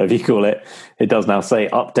profile, whatever you call it, it does now say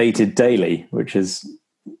updated daily, which is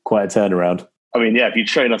quite a turnaround. I mean, if you'd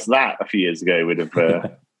shown us that a few years ago, would have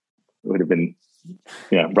been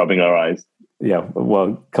rubbing our eyes. Yeah, well,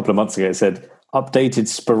 a couple of months ago it said updated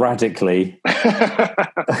sporadically. I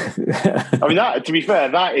mean, that, to be fair,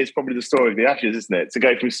 that is probably the story of the Ashes, isn't it? To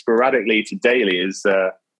go from sporadically to daily is,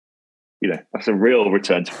 that's a real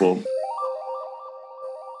return to form.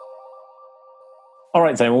 All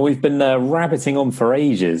right, Tony, well, we've been rabbiting on for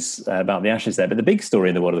ages about the Ashes there, but the big story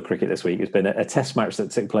in the world of cricket this week has been a test match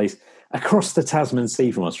that took place across the Tasman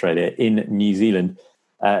Sea from Australia in New Zealand.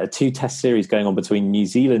 A 2-test series going on between New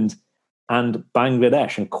Zealand and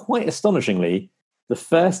Bangladesh. And quite astonishingly, the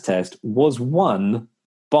first test was won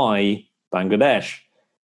by Bangladesh.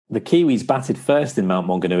 The Kiwis batted first in Mount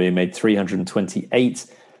Maunganui and made 328,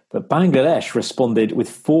 but Bangladesh responded with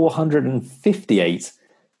 458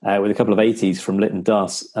 with a couple of 80s from Lytton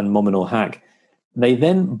Das and Mominul Haq. They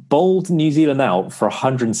then bowled New Zealand out for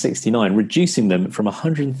 169, reducing them from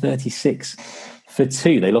 136 for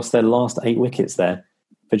 2. They lost their last 8 wickets there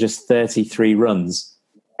for just 33 runs.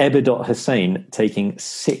 Ebidot Hussain taking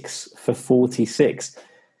 6 for 46.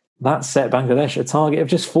 That set Bangladesh a target of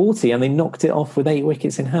just 40, and they knocked it off with 8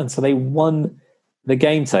 wickets in hand. So they won the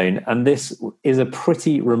game, Tone. And this is a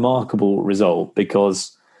pretty remarkable result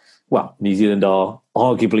because, well, New Zealand are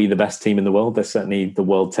arguably the best team in the world. They're certainly the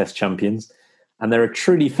world test champions. And they're a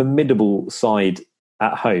truly formidable side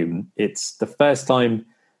at home. It's the first time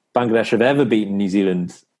Bangladesh have ever beaten New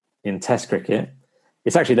Zealand in test cricket.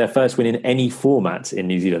 It's actually their first win in any format in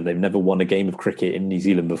New Zealand. They've never won a game of cricket in New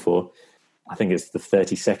Zealand before. I think it's the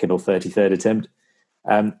 32nd or 33rd attempt.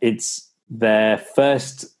 It's their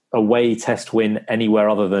first away test win anywhere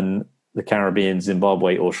other than the Caribbean,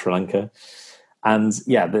 Zimbabwe or Sri Lanka. And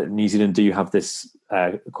New Zealand do have this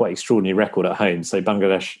quite extraordinary record at home. So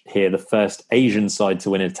Bangladesh here, the first Asian side to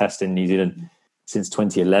win a test in New Zealand since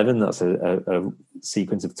 2011. That's a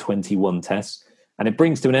sequence of 21 tests. And it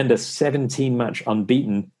brings to an end a 17-match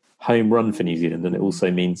unbeaten home run for New Zealand. And it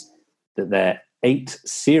also means that their 8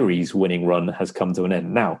 series winning run has come to an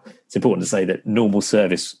end. Now, it's important to say that normal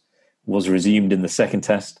service was resumed in the second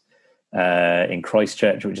test in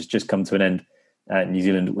Christchurch, which has just come to an end. New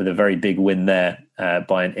Zealand with a very big win there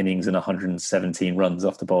by an innings and 117 runs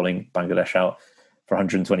after bowling Bangladesh out for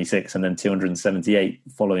 126 and then 278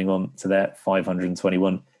 following on to their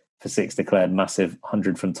 521 for 6 declared, massive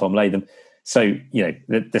 100 from Tom Latham. So,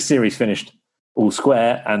 the series finished all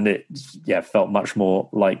square, and it felt much more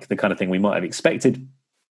like the kind of thing we might have expected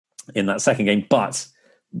in that second game. But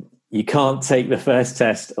you can't take the first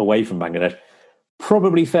test away from Bangladesh.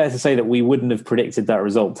 Probably fair to say that we wouldn't have predicted that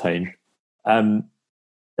result, Tone.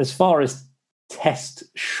 As far as test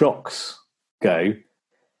shocks go,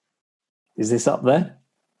 is this up there?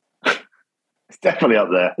 It's definitely up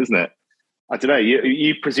there, isn't it? I don't know.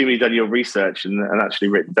 You presumably done your research and actually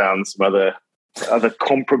written down some other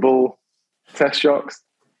comparable test shocks?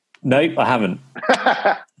 No, I haven't.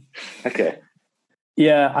 Okay.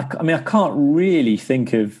 Yeah, I mean, I can't really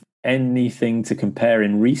think of anything to compare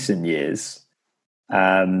in recent years.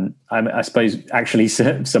 I suppose actually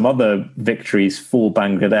some other victories for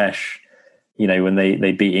Bangladesh, when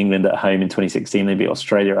they beat England at home in 2016, they beat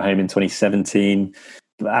Australia at home in 2017.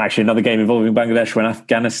 Actually, another game involving Bangladesh when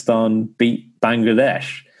Afghanistan beat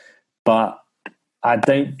Bangladesh. But I'd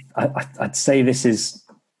say this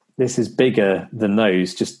is bigger than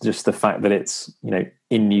those. Just the fact that it's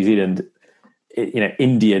in New Zealand.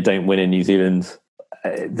 India don't win in New Zealand.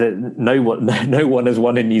 No one has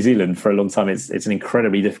won in New Zealand for a long time. It's an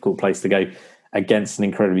incredibly difficult place to go against an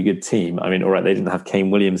incredibly good team. I mean, all right, they didn't have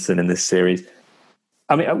Kane Williamson in this series.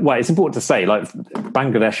 I mean, well, it's important to say, like,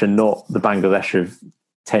 Bangladesh are not the Bangladesh of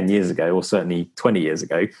 10 years ago, or certainly 20 years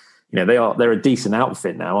ago. They're a decent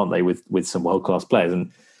outfit now, aren't they, with some world-class players,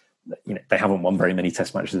 and they haven't won very many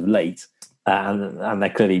test matches of late, and they're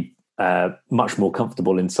clearly much more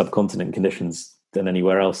comfortable in subcontinent conditions than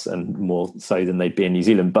anywhere else, and more so than they'd be in New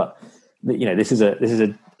Zealand. But this is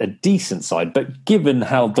a decent side. But given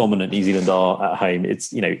how dominant New Zealand are at home,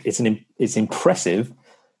 it's impressive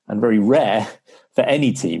and very rare for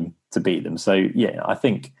any team to beat them. So I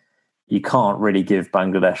think you can't really give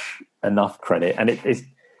Bangladesh enough credit, and it's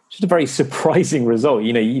just a very surprising result.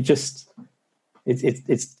 It's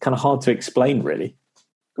kind of hard to explain, really.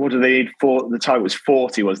 What do they need for? The time was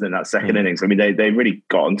 40, wasn't it, in that second innings? I mean, they really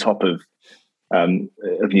got on top of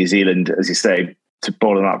New Zealand, as you say, to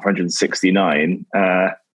bowl them out for 169.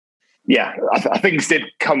 I think things did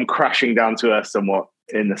come crashing down to earth somewhat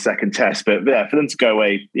in the second test, but for them to go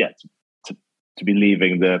away, to be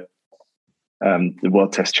leaving the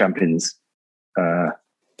World Test champions,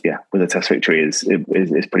 with a Test victory is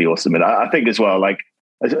pretty awesome. And I think as well, like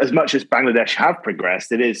as much as Bangladesh have progressed,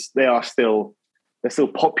 they're still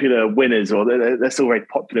popular winners, or they're still very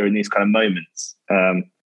popular in these kind of moments.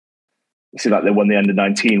 It seemed like they won the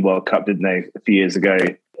Under-19 World Cup, didn't they, a few years ago?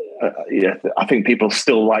 I think people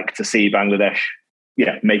still like to see Bangladesh,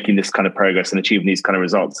 making this kind of progress and achieving these kind of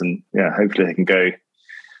results, and hopefully they can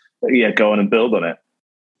go on and build on it.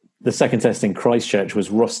 The second test in Christchurch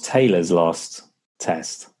was Ross Taylor's last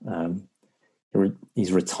test.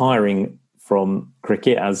 He's retiring from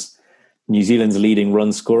cricket as New Zealand's leading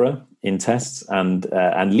run scorer in tests and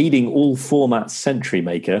leading all formats century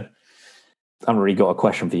maker. I haven't really got a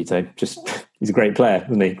question for you, Tone. He's a great player,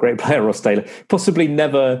 isn't he? Great player, Ross Taylor. Possibly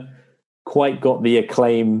never quite got the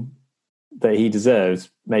acclaim that he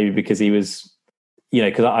deserves, maybe because he was,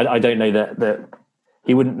 because I don't know that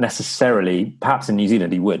he wouldn't necessarily, perhaps in New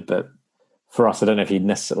Zealand he would, but for us, I don't know if he'd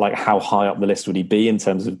necessarily, how high up the list would he be in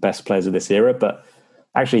terms of best players of this era, but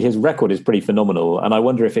actually his record is pretty phenomenal. And I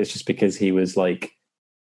wonder if it's just because he was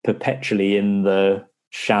perpetually in the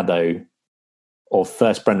shadow of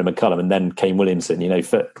first Brendan McCullum and then Kane Williamson.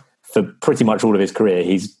 For pretty much all of his career,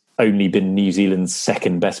 he's only been New Zealand's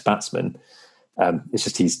second best batsman. It's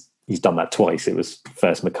just he's done that twice. It was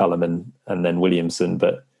first McCullum and then Williamson,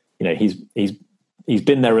 but he's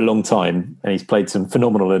been there a long time and he's played some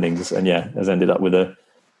phenomenal innings and has ended up with a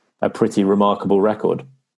pretty remarkable record.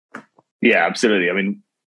 Yeah, absolutely. I mean,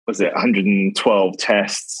 was it 112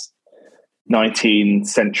 tests, 19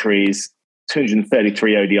 centuries,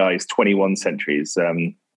 233 ODIs, 21 centuries,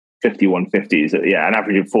 51 50s, an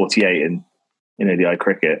average of 48 in ODI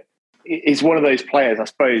cricket. He's one of those players, I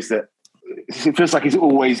suppose, that it feels like he's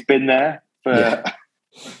always been there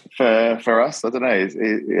for us. I don't know.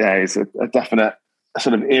 He's a definite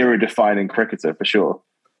sort of era-defining cricketer for sure.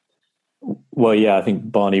 Well, I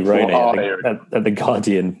think Barney Ronay at The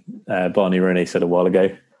Guardian, Barney Ronay said a while ago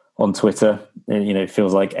on Twitter, it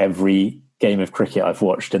feels like every game of cricket I've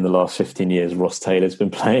watched in the last 15 years, Ross Taylor's been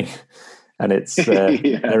playing. And it's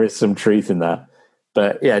there is some truth in that.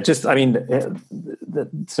 But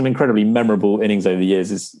some incredibly memorable innings over the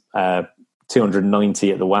years is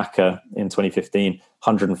 290 at the WACA in 2015,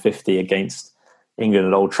 150 against England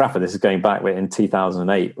at Old Trafford. This is going back in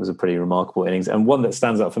 2008. Was a pretty remarkable innings, and one that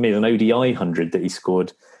stands out for me is an ODI 100 that he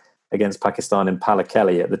scored against Pakistan in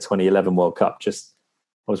Palakelli at the 2011 World Cup. I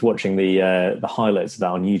was watching the highlights of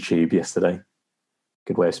that on YouTube yesterday.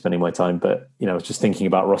 Good way of spending my time, but I was just thinking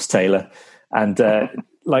about Ross Taylor and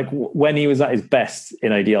like when he was at his best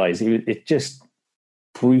in ODIs, it just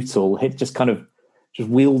brutal. Hit just kind of just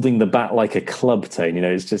wielding the bat like a club, Tone.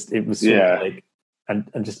 It was sort of like and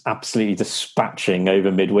just absolutely dispatching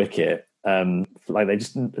over mid wicket. Like they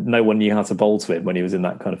just no one knew how to bowl to him when he was in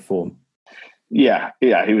that kind of form. Yeah,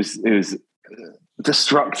 he was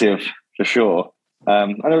destructive for sure.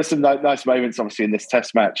 And there were some nice moments, obviously, in this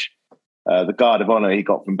Test match. The guard of honour he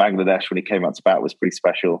got from Bangladesh when he came out to bat was pretty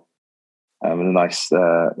special, and a nice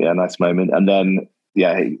moment. And then,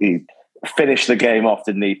 he finished the game off,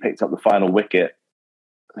 didn't he? Picked up the final wicket,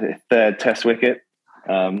 the third Test wicket,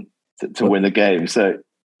 to win the game. So,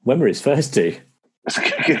 when were his first two? That's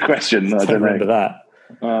a good question. I don't remember that.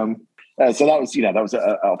 So that was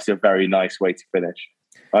obviously a very nice way to finish.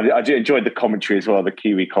 I enjoyed the commentary as well, the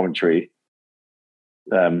Kiwi commentary.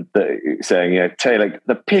 Saying, Taylor,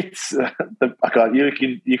 the pits, I can't.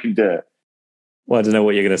 You can do it. Well, I don't know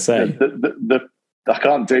what you're going to say. I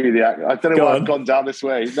can't do the. I don't know why I've gone down this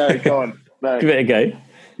way. No, go on. No, give it a go.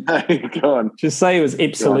 No, go on. Just say it was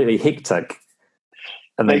absolutely hictic.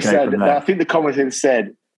 And they said. I think the commentator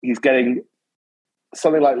said he's getting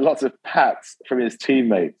something like lots of pats from his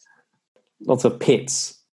teammates. Lots of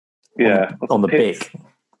pits. Yeah, on the beak.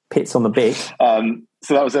 Pits on the beak.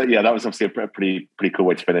 So that was obviously a pretty cool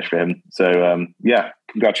way to finish for him. So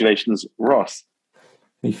congratulations, Ross.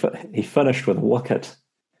 He finished with a wicket.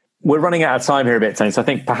 We're running out of time here a bit, Tony. So I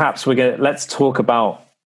think perhaps let's talk about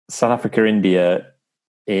South Africa India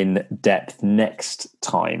in depth next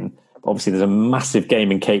time. Obviously, there's a massive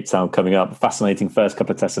game in Cape Town coming up. Fascinating first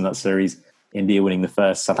couple of tests in that series. India winning the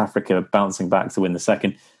first, South Africa bouncing back to win the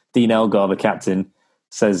second. Dean Elgar, the captain,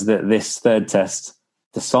 says that this third test,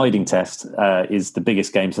 deciding test, is the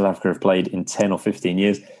biggest game South Africa have played in 10 or 15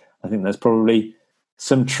 years. I think there's probably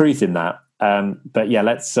some truth in that. But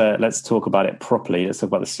let's talk about it properly. Let's talk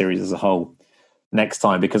about the series as a whole next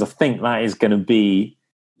time, because I think that is going to be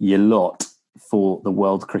your lot for the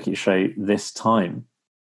World Cricket Show this time.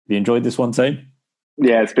 Have you enjoyed this one, Tone?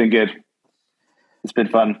 Yeah, it's been good. It's been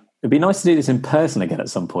fun. It'd be nice to do this in person again at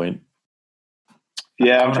some point.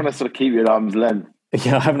 Yeah, I'm trying to sort of keep you at arm's length.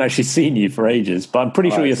 Yeah, I haven't actually seen you for ages, but I'm pretty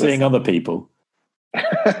sure you're seeing other people.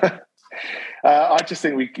 I just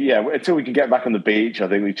think until we can get back on the beach, I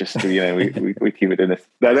think we just, we keep it in this.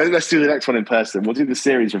 No, let's do the next one in person. We'll do the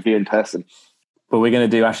series review in person. But we're going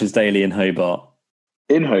to do Ashes Daily in Hobart.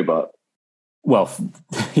 In Hobart? Well,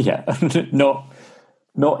 yeah,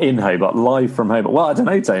 not in Hobart, live from Hobart. Well, I don't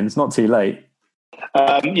know, Tone, it's not too late.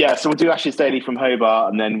 So we'll do Ashes Daily from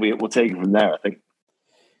Hobart, and then we'll take it from there, I think.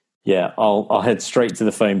 Yeah, I'll head straight to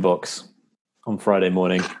the phone box on Friday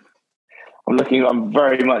morning. I'm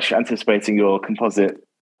very much anticipating your composite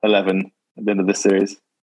 11 at the end of this series.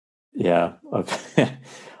 Yeah,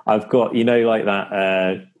 I've got, like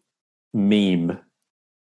that meme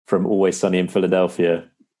from Always Sunny in Philadelphia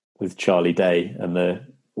with Charlie Day and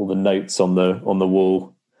all the notes on the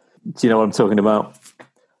wall. Do you know what I'm talking about?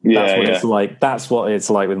 Yeah, that's what it's like. That's what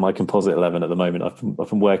it's like with my composite 11 at the moment. I've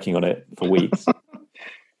been working on it for weeks.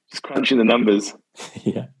 Just crunching the numbers.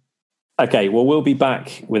 Yeah. Okay, well, we'll be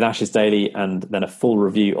back with Ashes Daily and then a full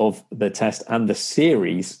review of the test and the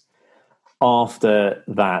series after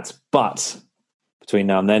that. But between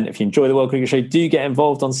now and then, if you enjoy the World Cricket Show, do get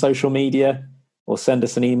involved on social media or send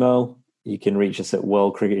us an email. You can reach us at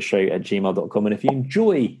worldcricketshow@gmail.com. And if you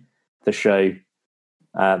enjoy the show,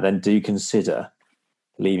 then do consider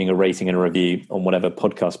leaving a rating and a review on whatever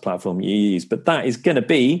podcast platform you use. But that is going to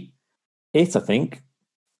be it, I think.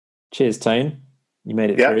 Cheers, Tone. You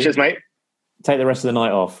made it through. Cheers, mate. Take the rest of the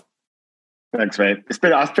night off. Thanks, mate. I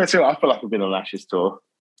feel like I've been on Ashes tour.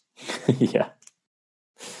 Yeah.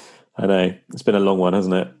 I know. It's been a long one,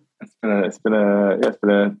 hasn't it? It's been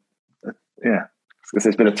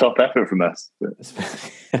a top effort from us. It's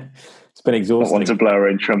been exhausting. I want to blow our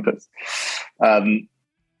own trumpets.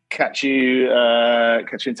 Catch you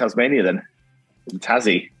in Tasmania then. In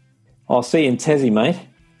Tassie. I'll see you in Tassie, mate.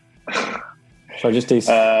 Shall I just do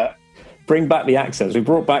bring back the accents? We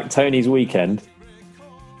brought back Tony's weekend,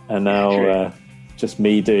 and now just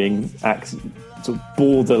me doing sort of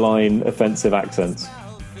borderline offensive accents.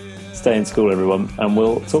 Stay in school, everyone, and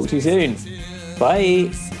we'll talk to you soon. Bye.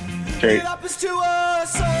 True.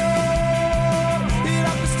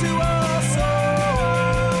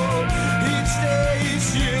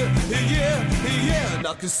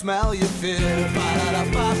 I can smell your fear.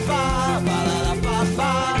 Ba-da-da-ba-ba, ba-da-da-ba. la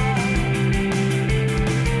la.